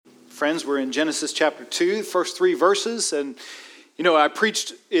Friends, we're in Genesis chapter 2, the first 3 verses. And, I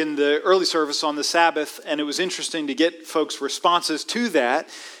preached in the early service on the Sabbath, and it was interesting to get folks' responses to that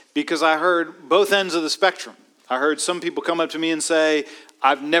because I heard both ends of the spectrum. I heard some people come up to me and say,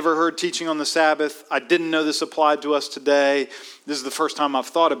 I've never heard teaching on the Sabbath. I didn't know this applied to us today. This is the first time I've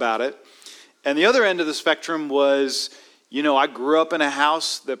thought about it. And the other end of the spectrum was, I grew up in a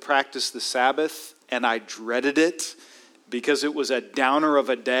house that practiced the Sabbath, and I dreaded it because it was a downer of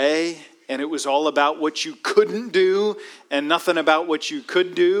a day, and it was all about what you couldn't do and nothing about what you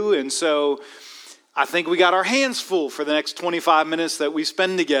could do. And so I think we got our hands full for the next 25 minutes that we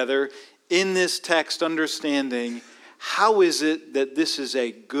spend together in this text, understanding how is it that this is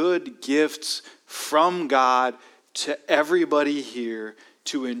a good gift from God to everybody here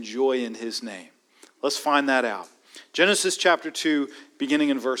to enjoy in his name. Let's find that out. Genesis chapter 2, beginning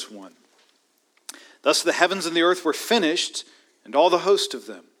in verse 1. Thus the heavens and the earth were finished, and all the host of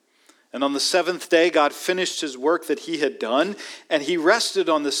them. And on the seventh day God finished his work that he had done, and he rested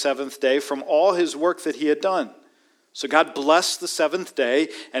on the seventh day from all his work that he had done. So God blessed the seventh day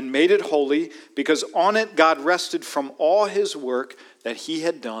and made it holy, because on it God rested from all his work that he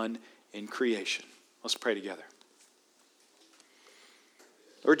had done in creation. Let's pray together.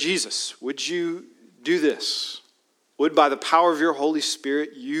 Lord Jesus, would you do this? Would by the power of your Holy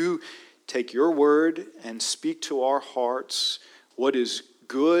Spirit you take your word and speak to our hearts what is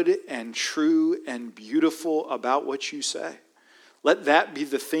good and true and beautiful about what you say. Let that be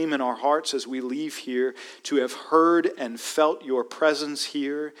the theme in our hearts as we leave here, to have heard and felt your presence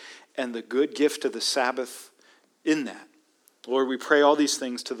here and the good gift of the Sabbath in that. Lord, we pray all these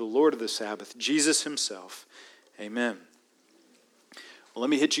things to the Lord of the Sabbath, Jesus himself. Amen. Well, let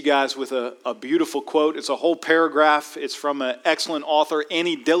me hit you guys with a beautiful quote. It's a whole paragraph. It's from an excellent author,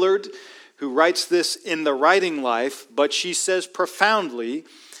 Annie Dillard, who writes this in The Writing Life, but she says profoundly,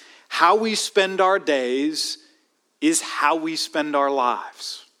 how we spend our days is how we spend our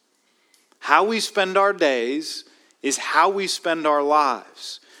lives. How we spend our days is how we spend our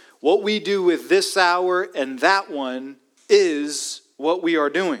lives. What we do with this hour and that one is what we are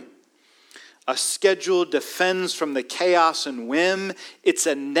doing. A schedule defends from the chaos and whim. It's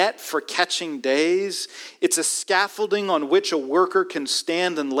a net for catching days. It's a scaffolding on which a worker can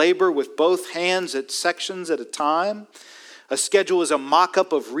stand and labor with both hands at sections at a time. A schedule is a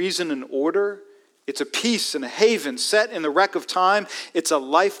mock-up of reason and order. It's a peace and a haven set in the wreck of time. It's a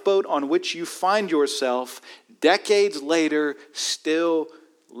lifeboat on which you find yourself decades later still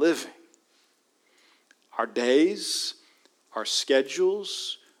living. Our days, our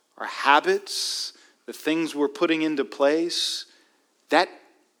schedules, our habits, the things we're putting into place, that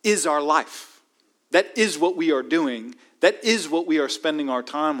is our life. That is what we are doing. That is what we are spending our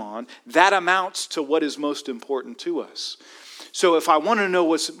time on. That amounts to what is most important to us. So if I want to know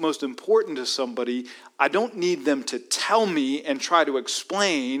what's most important to somebody, I don't need them to tell me and try to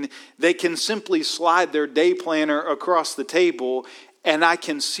explain. They can simply slide their day planner across the table, and I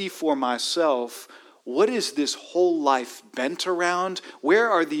can see for myself, what is this whole life bent around? Where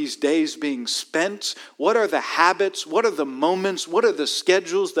are these days being spent? What are the habits? What are the moments? What are the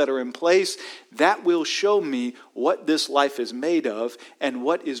schedules that are in place? That will show me what this life is made of and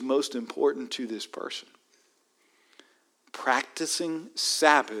what is most important to this person. Practicing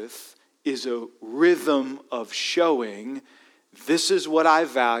Sabbath is a rhythm of showing this is what I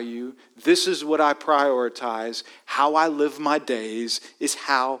value, this is what I prioritize, how I live my days is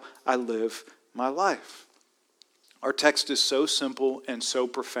how I live my life. Our text is so simple and so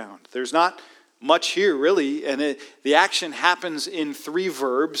profound. There's not much here really, and the action happens in 3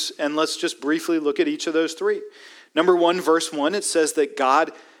 verbs, and let's just briefly look at each of those 3. Number 1, verse 1, it says that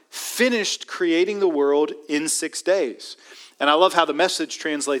God finished creating the world in 6 days. And I love how the Message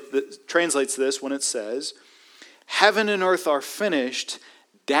translates this when it says, heaven and earth are finished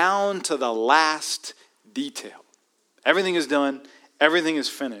down to the last detail. Everything is done. Everything is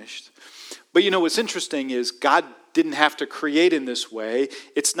finished. But what's interesting is God didn't have to create in this way.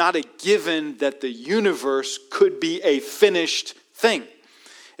 It's not a given that the universe could be a finished thing.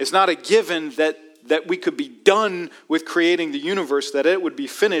 It's not a given that we could be done with creating the universe, that it would be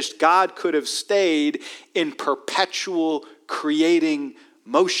finished. God could have stayed in perpetual creating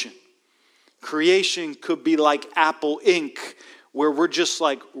motion. Creation could be like Apple Inc., where we're just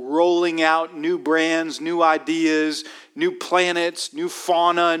like rolling out new brands, new ideas, new planets, new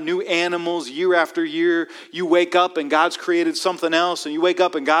fauna, new animals year after year. You wake up and God's created something else, and you wake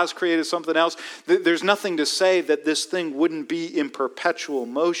up and God's created something else. There's nothing to say that this thing wouldn't be in perpetual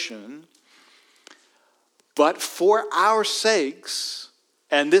motion. But for our sakes,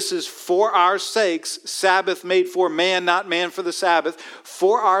 And this is for our sakes, Sabbath made for man, not man for the Sabbath,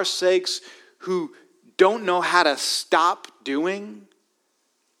 for our sakes who don't know how to stop doing,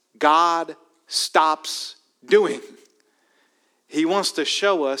 God stops doing. He wants to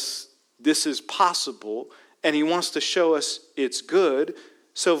show us this is possible, and he wants to show us it's good.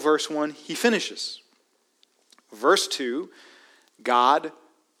 So verse 1, he finishes. Verse 2, God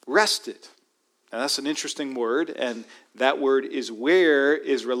rested. Now that's an interesting word, and that word is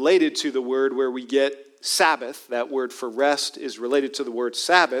related to the word where we get Sabbath. That word for rest is related to the word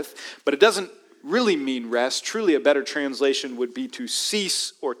Sabbath, but it doesn't really mean rest. Truly, a better translation would be to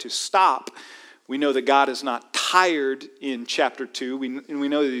cease or to stop. We know that God is not tired in chapter 2. And we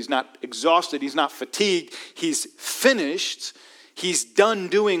know that he's not exhausted. He's not fatigued. He's finished. He's done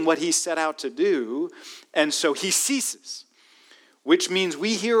doing what he set out to do. And so he ceases, which means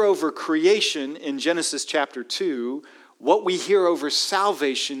we hear over creation in Genesis chapter 2 what we hear over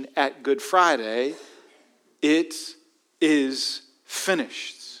salvation at Good Friday. It is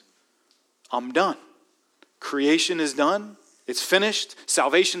finished. I'm done. Creation is done. It's finished.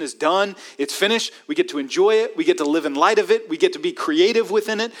 Salvation is done. It's finished. We get to enjoy it. We get to live in light of it. We get to be creative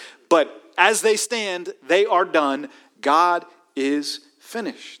within it. But as they stand, they are done. God is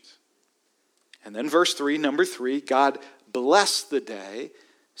finished. And then verse 3, number 3, God blessed the day,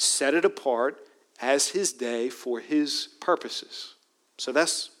 set it apart as his day for his purposes. So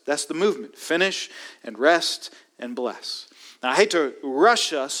that's the movement. Finish and rest and bless. Now, I hate to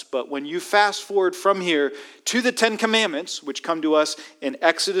rush us, but when you fast forward from here to the 10 Commandments, which come to us in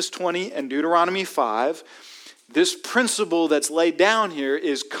Exodus 20 and Deuteronomy 5, this principle that's laid down here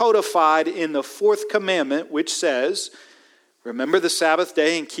is codified in the 4th commandment, which says, remember the Sabbath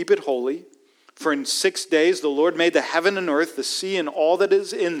day and keep it holy. For in 6 days the Lord made the heaven and earth, the sea and all that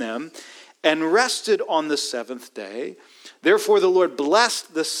is in them, and rested on the 7th day. Therefore the Lord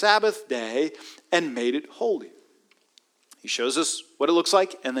blessed the Sabbath day and made it holy. He shows us what it looks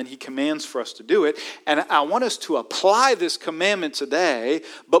like, and then he commands for us to do it. And I want us to apply this commandment today.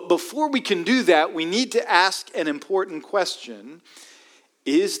 But before we can do that, we need to ask an important question.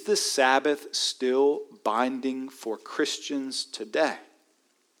 Is the Sabbath still binding for Christians today?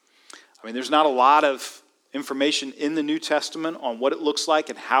 I mean, there's not a lot of information in the New Testament on what it looks like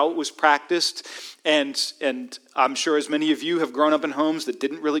and how it was practiced. And I'm sure as many of you have grown up in homes that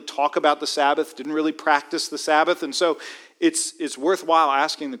didn't really talk about the Sabbath, didn't really practice the Sabbath. And so it's worthwhile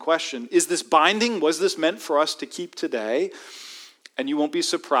asking the question, is this binding? Was this meant for us to keep today? And you won't be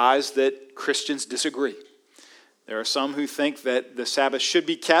surprised that Christians disagree. There are some who think that the Sabbath should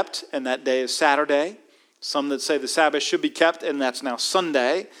be kept and that day is Saturday. Some that say the Sabbath should be kept and that's now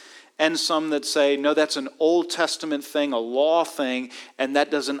Sunday. And some that say, no, that's an Old Testament thing, a law thing, and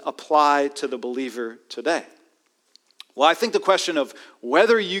that doesn't apply to the believer today. Well, I think the question of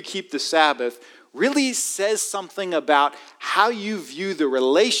whether you keep the Sabbath really says something about how you view the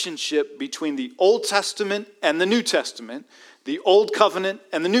relationship between the Old Testament and the New Testament, the Old Covenant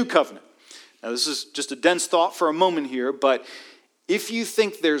and the New Covenant. Now, this is just a dense thought for a moment here, but if you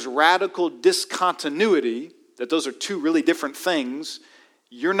think there's radical discontinuity, that those are two really different things,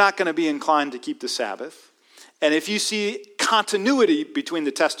 you're not going to be inclined to keep the Sabbath. And if you see continuity between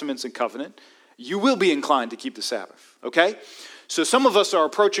the Testaments and Covenant, you will be inclined to keep the Sabbath, okay? So some of us are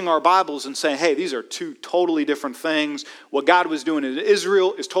approaching our Bibles and saying, hey, these are two totally different things. What God was doing in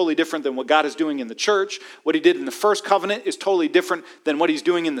Israel is totally different than what God is doing in the church. What he did in the first covenant is totally different than what he's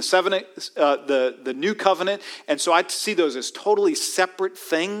doing in the new covenant. And so I see those as totally separate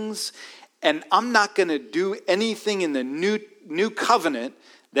things. And I'm not going to do anything in the new covenant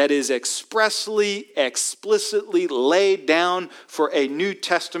that is expressly, explicitly laid down for a New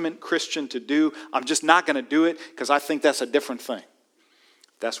Testament Christian to do. I'm just not going to do it because I think that's a different thing.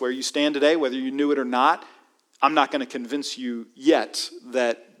 That's where you stand today, whether you knew it or not. I'm not going to convince you yet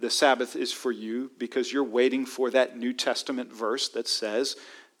that the Sabbath is for you because you're waiting for that New Testament verse that says,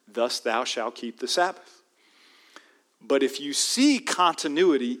 thus thou shalt keep the Sabbath. But if you see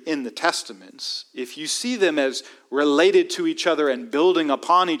continuity in the Testaments, if you see them as related to each other and building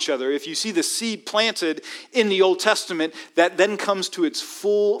upon each other, if you see the seed planted in the Old Testament that then comes to its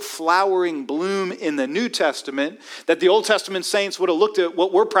full flowering bloom in the New Testament, that the Old Testament saints would have looked at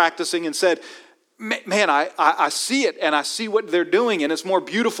what we're practicing and said, man, I see it and I see what they're doing and it's more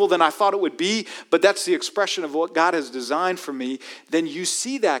beautiful than I thought it would be, but that's the expression of what God has designed for me. Then you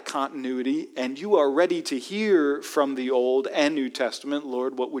see that continuity and you are ready to hear from the Old and New Testament,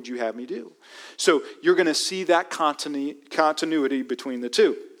 Lord, what would you have me do? So you're going to see that continuity between the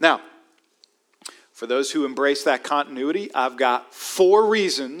two. Now, for those who embrace that continuity, I've got 4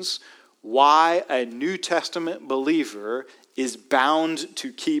 reasons why a New Testament believer is bound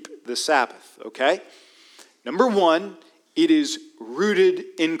to keep the Sabbath, okay? Number one, it is rooted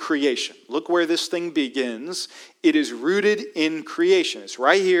in creation. Look where this thing begins. It is rooted in creation. It's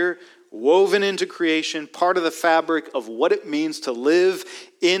right here, woven into creation, part of the fabric of what it means to live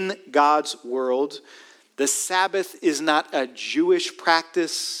in God's world. The Sabbath is not a Jewish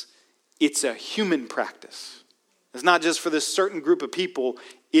practice, it's a human practice. It's not just for this certain group of people,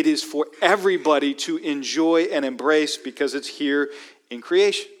 it is for everybody to enjoy and embrace because it's here in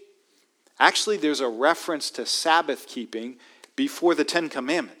creation. Actually, there's a reference to Sabbath keeping before the Ten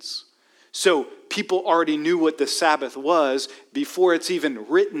Commandments. So people already knew what the Sabbath was before it's even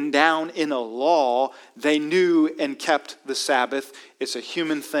written down in a law. They knew and kept the Sabbath. It's a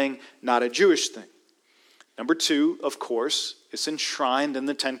human thing, not a Jewish thing. Number two, of course, it's enshrined in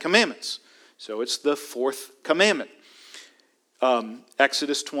the Ten Commandments. So it's the fourth commandment.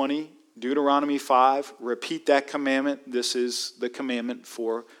 Exodus 20, Deuteronomy 5, repeat that commandment. This is the commandment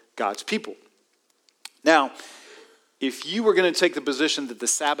for God's people. Now, if you were going to take the position that the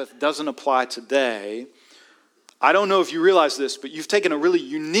Sabbath doesn't apply today, I don't know if you realize this, but you've taken a really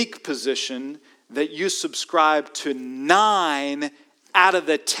unique position that you subscribe to 9 out of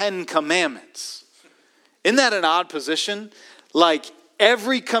the 10 commandments. Isn't that an odd position? Like,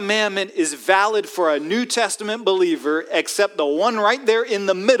 every commandment is valid for a New Testament believer except the one right there in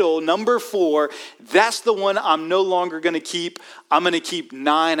the middle, number 4. That's the one I'm no longer going to keep. I'm going to keep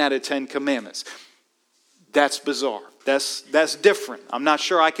 9 out of 10 commandments. That's bizarre. That's different. I'm not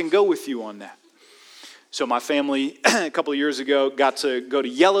sure I can go with you on that. So my family, a couple of years ago, got to go to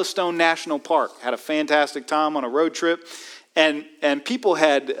Yellowstone National Park. Had a fantastic time on a road trip. And people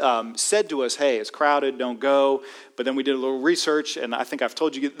had said to us, hey, it's crowded, don't go. But then we did a little research, and I think I've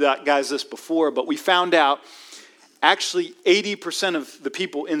told you guys this before, but we found out actually 80% of the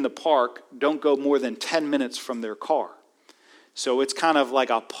people in the park don't go more than 10 minutes from their car. So it's kind of like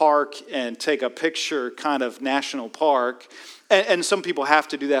a park and take a picture kind of national park. And some people have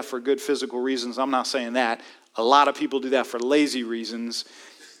to do that for good physical reasons. I'm not saying that. A lot of people do that for lazy reasons.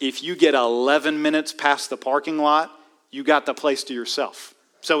 If you get 11 minutes past the parking lot, you got the place to yourself.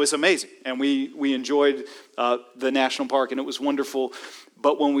 So it's amazing. And we enjoyed the national park, and it was wonderful.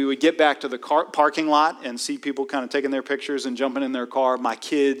 But when we would get back to the parking lot and see people kind of taking their pictures and jumping in their car, my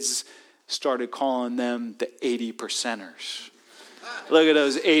kids started calling them the 80%ers. Look at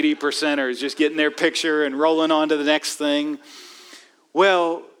those 80%ers just getting their picture and rolling on to the next thing.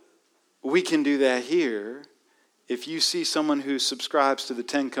 Well, we can do that here. If you see someone who subscribes to the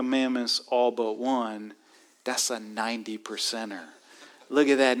 10 Commandments all but one, that's a 90%er. Look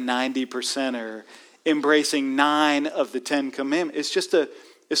at that 90%er embracing 9 of the 10 commandments.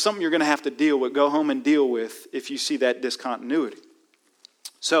 It's something you're going to have to deal with, go home and deal with if you see that discontinuity.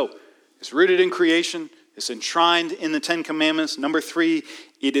 So, it's rooted in creation. It's enshrined in the 10 commandments. Number 3,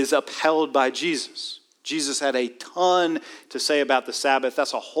 it is upheld by Jesus. Jesus had a ton to say about the Sabbath.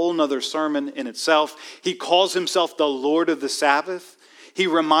 That's a whole nother sermon in itself. He calls himself the Lord of the Sabbath. He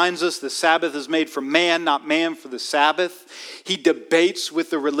reminds us the Sabbath is made for man, not man for the Sabbath. He debates with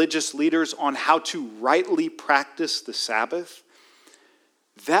the religious leaders on how to rightly practice the Sabbath.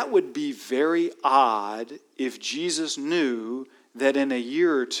 That would be very odd if Jesus knew that in a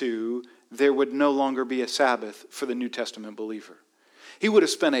year or two, there would no longer be a Sabbath for the New Testament believer. He would have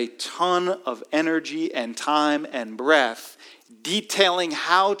spent a ton of energy and time and breath detailing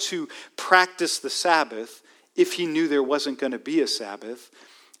how to practice the Sabbath if he knew there wasn't going to be a Sabbath.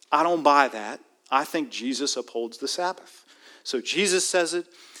 I don't buy that. I think Jesus upholds the Sabbath. So Jesus says it.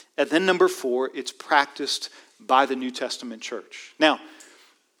 And then number 4, it's practiced by the New Testament church. Now,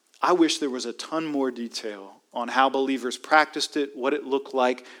 I wish there was a ton more detail on how believers practiced it, what it looked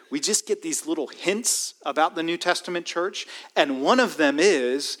like. We just get these little hints about the New Testament church. And one of them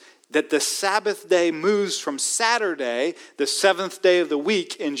is that the Sabbath day moves from Saturday, the 7th day of the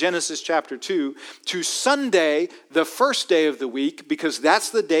week in Genesis chapter 2, to Sunday, the first day of the week, because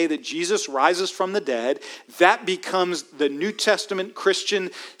that's the day that Jesus rises from the dead. That becomes the New Testament Christian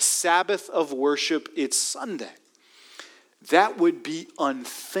Sabbath of worship. It's Sunday. That would be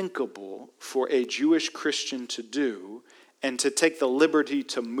unthinkable for a Jewish Christian to do, and to take the liberty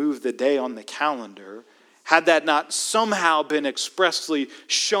to move the day on the calendar, had that not somehow been expressly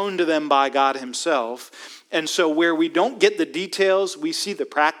shown to them by God himself. And so where we don't get the details, we see the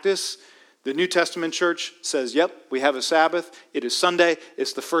practice. The New Testament church says, yep, we have a Sabbath. It is Sunday.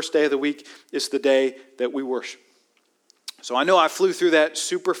 It's the first day of the week. It's the day that we worship. So I know I flew through that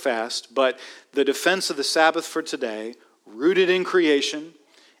super fast, but the defense of the Sabbath for today, rooted in creation,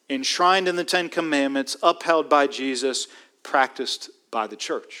 enshrined in the 10 Commandments, upheld by Jesus, practiced by the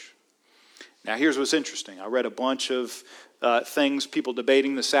church. Now here's what's interesting. I read a bunch of things, people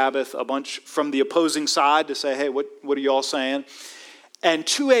debating the Sabbath, a bunch from the opposing side to say, hey, what are you all saying? And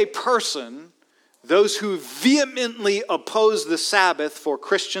to a person, those who vehemently oppose the Sabbath for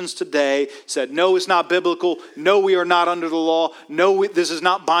Christians today said, no, it's not biblical. No, we are not under the law. No, this is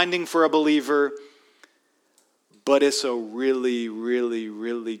not binding for a believer. But it's a really, really,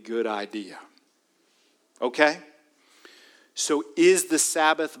 really good idea. Okay? So is the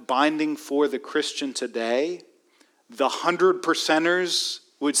Sabbath binding for the Christian today? The 100%ers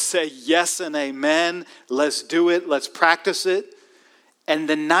would say yes and amen. Let's do it. Let's practice it. And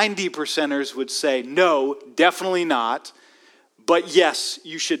the 90%ers would say no, definitely not. But yes,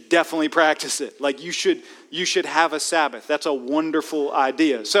 you should definitely practice it. Like you should have a Sabbath. That's a wonderful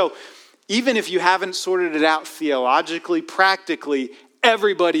idea. So even if you haven't sorted it out theologically, practically,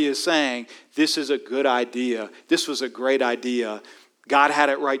 everybody is saying this is a good idea. This was a great idea. God had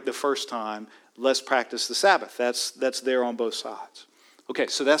it right the first time. Let's practice the Sabbath. That's there on both sides. Okay,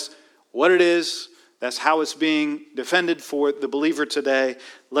 so that's what it is. That's how it's being defended for the believer today.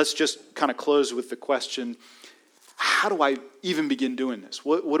 Let's just kind of close with the question, how do I even begin doing this?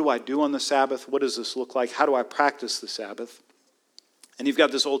 What do I do on the Sabbath? What does this look like? How do I practice the Sabbath? And you've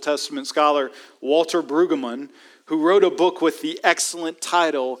got this Old Testament scholar, Walter Brueggemann, who wrote a book with the excellent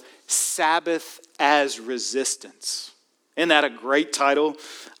title, Sabbath as Resistance. Isn't that a great title?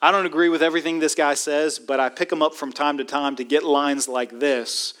 I don't agree with everything this guy says, but I pick him up from time to time to get lines like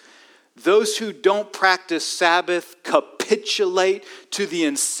this. Those who don't practice Sabbath capitulate to the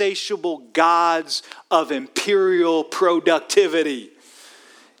insatiable gods of imperial productivity.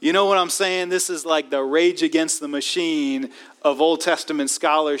 You know what I'm saying? This is like the Rage Against the Machine of Old Testament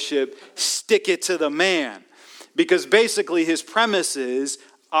scholarship. Stick it to the man. Because basically his premise is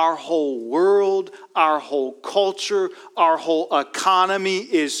our whole world, our whole culture, our whole economy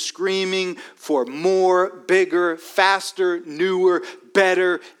is screaming for more, bigger, faster, newer,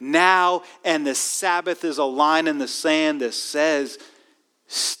 better now. And the Sabbath is a line in the sand that says,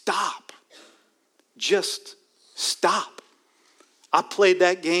 stop. Just stop. I played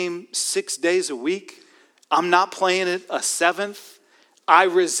that game 6 days a week. I'm not playing it a seventh. I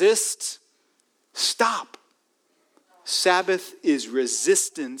resist. Stop. Sabbath is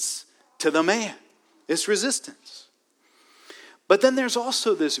resistance to the man. It's resistance. But then there's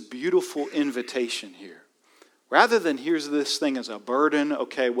also this beautiful invitation here. Rather than here's this thing as a burden,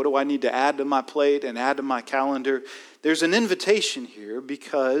 okay, what do I need to add to my plate and add to my calendar? There's an invitation here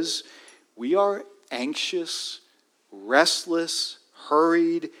because we are anxious, restless,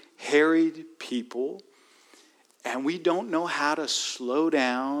 hurried, harried people, and we don't know how to slow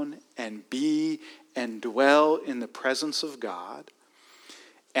down and be and dwell in the presence of God.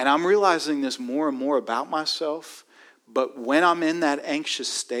 And I'm realizing this more and more about myself, but when I'm in that anxious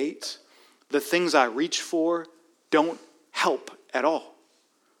state, the things I reach for don't help at all.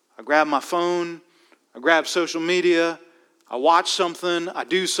 I grab my phone, I grab social media, I watch something, I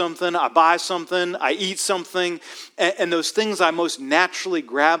do something, I buy something, I eat something, and those things I most naturally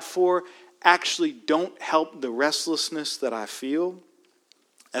grab for actually don't help the restlessness that I feel.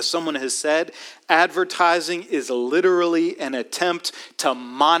 As someone has said, advertising is literally an attempt to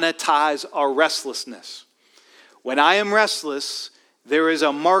monetize our restlessness. When I am restless, there is a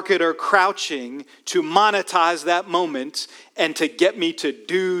marketer crouching to monetize that moment and to get me to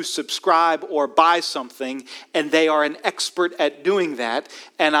do, subscribe, or buy something, and they are an expert at doing that,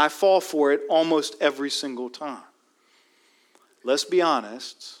 and I fall for it almost every single time. Let's be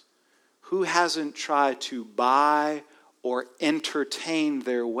honest, who hasn't tried to buy or entertain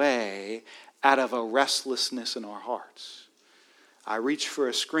their way out of a restlessness in our hearts? I reach for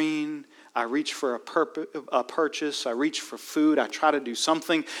a screen, I reach for a purchase, I reach for food, I try to do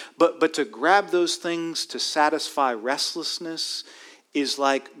something, but to grab those things to satisfy restlessness is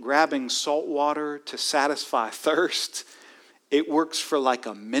like grabbing salt water to satisfy thirst. It works for like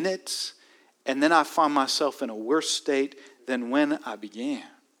a minute, and then I find myself in a worse state than when I began.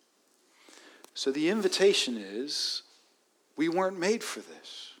 So the invitation is, we weren't made for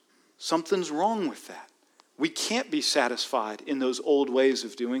this. Something's wrong with that. We can't be satisfied in those old ways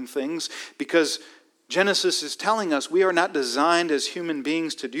of doing things because Genesis is telling us we are not designed as human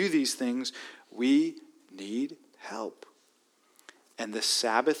beings to do these things. We need help. And the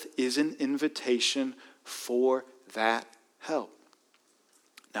Sabbath is an invitation for that help.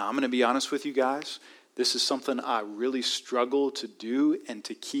 Now, I'm going to be honest with you guys. This is something I really struggle to do and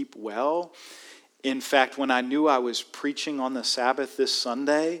to keep well. In fact, when I knew I was preaching on the Sabbath this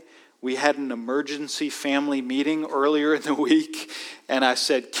Sunday, we had an emergency family meeting earlier in the week, and I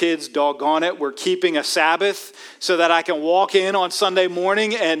said, kids, doggone it, we're keeping a Sabbath so that I can walk in on Sunday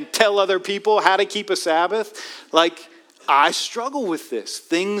morning and tell other people how to keep a Sabbath. Like, I struggle with this.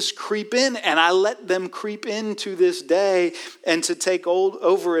 Things creep in, and I let them creep into this day and to take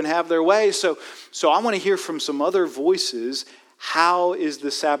over and have their way. So I want to hear from some other voices. How is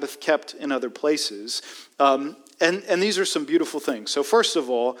the Sabbath kept in other places? And these are some beautiful things. So first of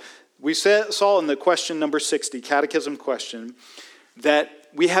all, we saw in the question number 60, catechism question, that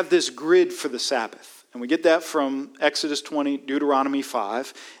we have this grid for the Sabbath. And we get that from Exodus 20, Deuteronomy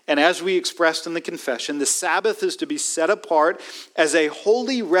 5. And as we expressed in the confession, the Sabbath is to be set apart as a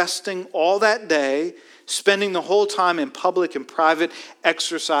holy resting all that day, spending the whole time in public and private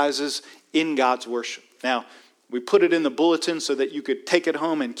exercises in God's worship. Now, we put it in the bulletin so that you could take it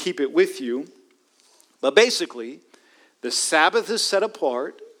home and keep it with you. But basically, the Sabbath is set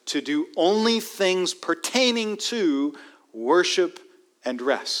apart to do only things pertaining to worship and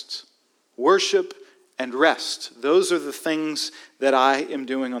rest. Worship and rest. Those are the things that I am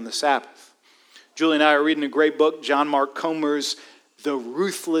doing on the Sabbath. Julie and I are reading a great book, John Mark Comer's The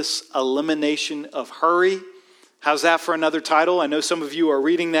Ruthless Elimination of Hurry. How's that for another title? I know some of you are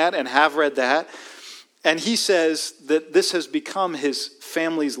reading that and have read that. And he says that this has become his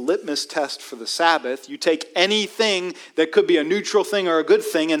family's litmus test for the Sabbath. You take anything that could be a neutral thing or a good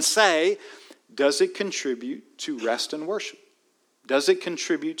thing and say, does it contribute to rest and worship? Does it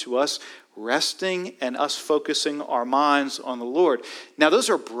contribute to us resting and us focusing our minds on the Lord? Now, those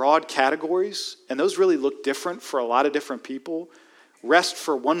are broad categories, and those really look different for a lot of different people. Rest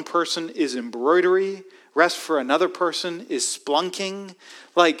for one person is embroidery. Rest for another person is splunking.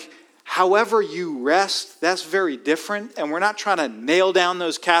 However you rest, that's very different, and we're not trying to nail down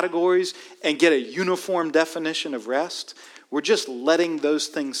those categories and get a uniform definition of rest. We're just letting those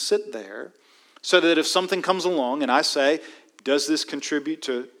things sit there so that if something comes along and I say, does this contribute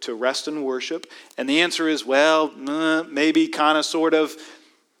to rest and worship? And the answer is, well, maybe, kind of, sort of.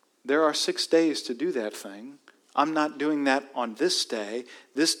 There are 6 days to do that thing. I'm not doing that on this day.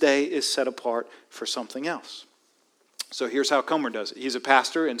 This day is set apart for something else. So here's how Comer does it. He's a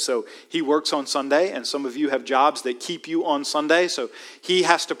pastor, and so he works on Sunday, and some of you have jobs that keep you on Sunday, so he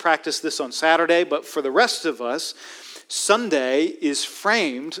has to practice this on Saturday. But for the rest of us, Sunday as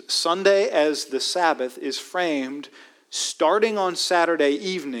the Sabbath is framed starting on Saturday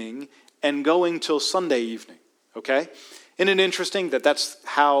evening and going till Sunday evening, okay? Isn't it interesting that that's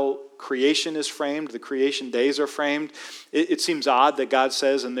how creation is framed? The creation days are framed. It seems odd that God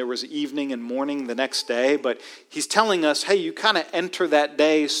says, and there was evening and morning the next day, but he's telling us, hey, you kind of enter that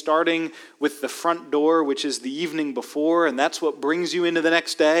day starting with the front door, which is the evening before, and that's what brings you into the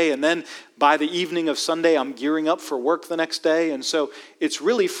next day. And then by the evening of Sunday, I'm gearing up for work the next day. And so it's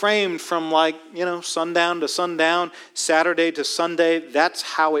really framed from sundown to sundown, Saturday to Sunday. That's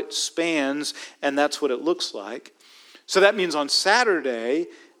how it spans, and that's what it looks like. So that means on Saturday,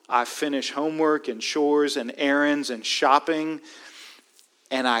 I finish homework and chores and errands and shopping,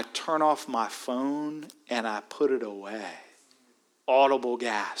 and I turn off my phone and I put it away. Audible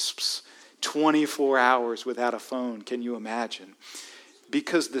gasps. 24 hours without a phone. Can you imagine?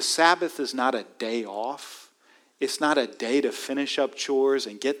 Because the Sabbath is not a day off. It's not a day to finish up chores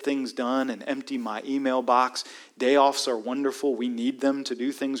and get things done and empty my email box. Day offs are wonderful. We need them to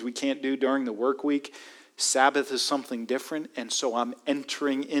do things we can't do during the work week. Sabbath is something different, and so I'm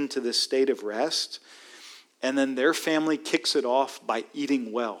entering into this state of rest. And then their family kicks it off by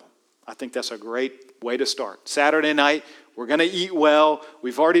eating well. I think that's a great way to start. Saturday night, we're going to eat well.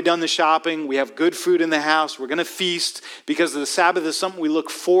 We've already done the shopping. We have good food in the house. We're going to feast because the Sabbath is something we look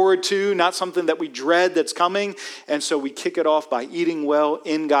forward to, not something that we dread that's coming. And so we kick it off by eating well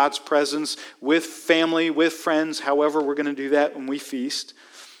in God's presence with family, with friends, however we're going to do that when we feast.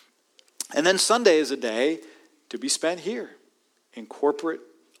 And then Sunday is a day to be spent here in corporate,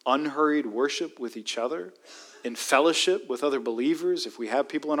 unhurried worship with each other, in fellowship with other believers. If we have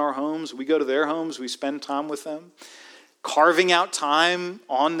people in our homes, we go to their homes, we spend time with them. Carving out time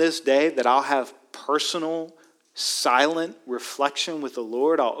on this day that I'll have personal, silent reflection with the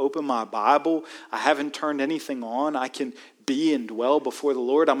Lord. I'll open my Bible. I haven't turned anything on. I can be and dwell before the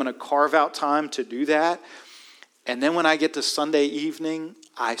Lord. I'm going to carve out time to do that. And then when I get to Sunday evening,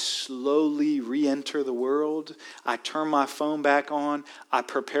 I slowly re-enter the world. I turn my phone back on. I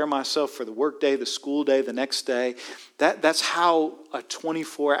prepare myself for the workday, the school day, the next day. That's how a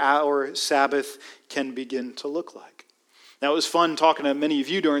 24-hour Sabbath can begin to look like. Now, it was fun talking to many of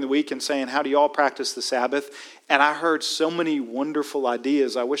you during the week and saying, how do you all practice the Sabbath? And I heard so many wonderful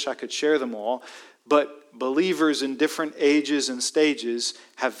ideas. I wish I could share them all. But believers in different ages and stages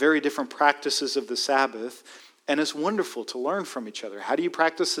have very different practices of the Sabbath. And it's wonderful to learn from each other. How do you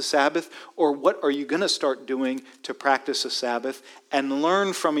practice the Sabbath? Or what are you going to start doing to practice the Sabbath? And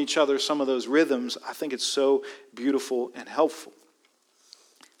learn from each other some of those rhythms. I think it's so beautiful and helpful.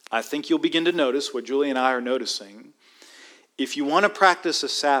 I think you'll begin to notice what Julie and I are noticing. If you want to practice a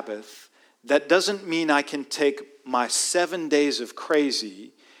Sabbath, that doesn't mean I can take my 7 days of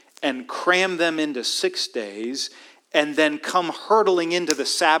crazy and cram them into 6 days and then come hurtling into the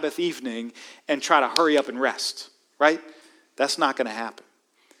Sabbath evening and try to hurry up and rest, right? That's not going to happen.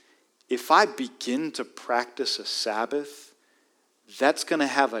 If I begin to practice a Sabbath, that's going to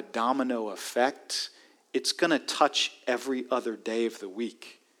have a domino effect. It's going to touch every other day of the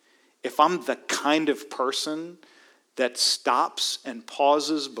week. If I'm the kind of person that stops and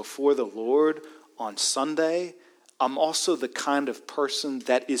pauses before the Lord on Sunday, I'm also the kind of person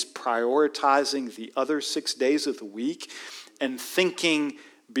that is prioritizing the other 6 days of the week and thinking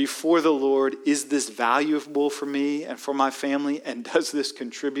before the Lord, is this valuable for me and for my family? And does this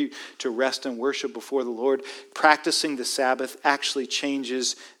contribute to rest and worship before the Lord? Practicing the Sabbath actually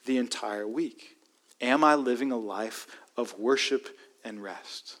changes the entire week. Am I living a life of worship and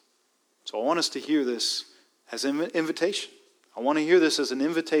rest? So I want us to hear this as an invitation. I want to hear this as an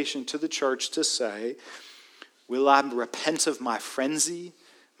invitation to the church to say, will I repent of my frenzy,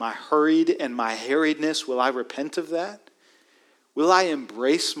 my hurried and my harriedness? Will I repent of that? Will I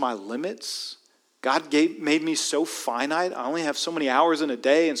embrace my limits? God made me so finite. I only have so many hours in a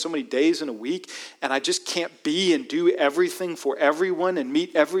day and so many days in a week, and I just can't be and do everything for everyone and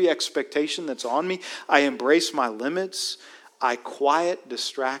meet every expectation that's on me. I embrace my limits. I quiet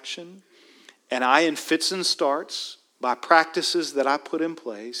distraction. And I, in fits and starts, by practices that I put in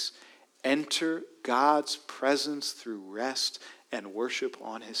place, enter God's presence through rest and worship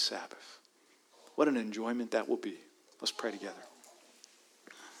on his Sabbath. What an enjoyment that will be. Let's pray together.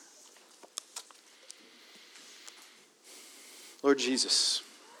 Lord Jesus,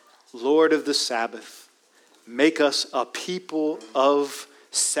 Lord of the Sabbath, make us a people of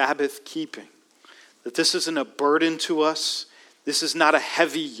Sabbath keeping. That this isn't a burden to us. This is not a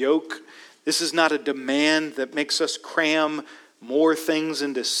heavy yoke. This is not a demand that makes us cram more things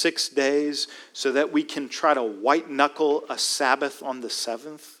into 6 days so that we can try to white knuckle a Sabbath on the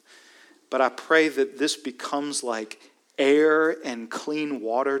 7th. But I pray that this becomes like air and clean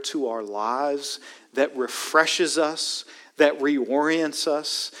water to our lives that refreshes us, that reorients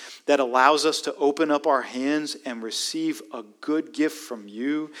us, that allows us to open up our hands and receive a good gift from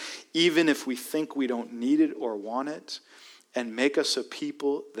you, even if we think we don't need it or want it, and make us a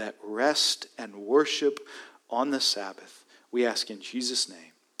people that rest and worship on the Sabbath. We ask in Jesus'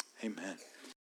 name, amen.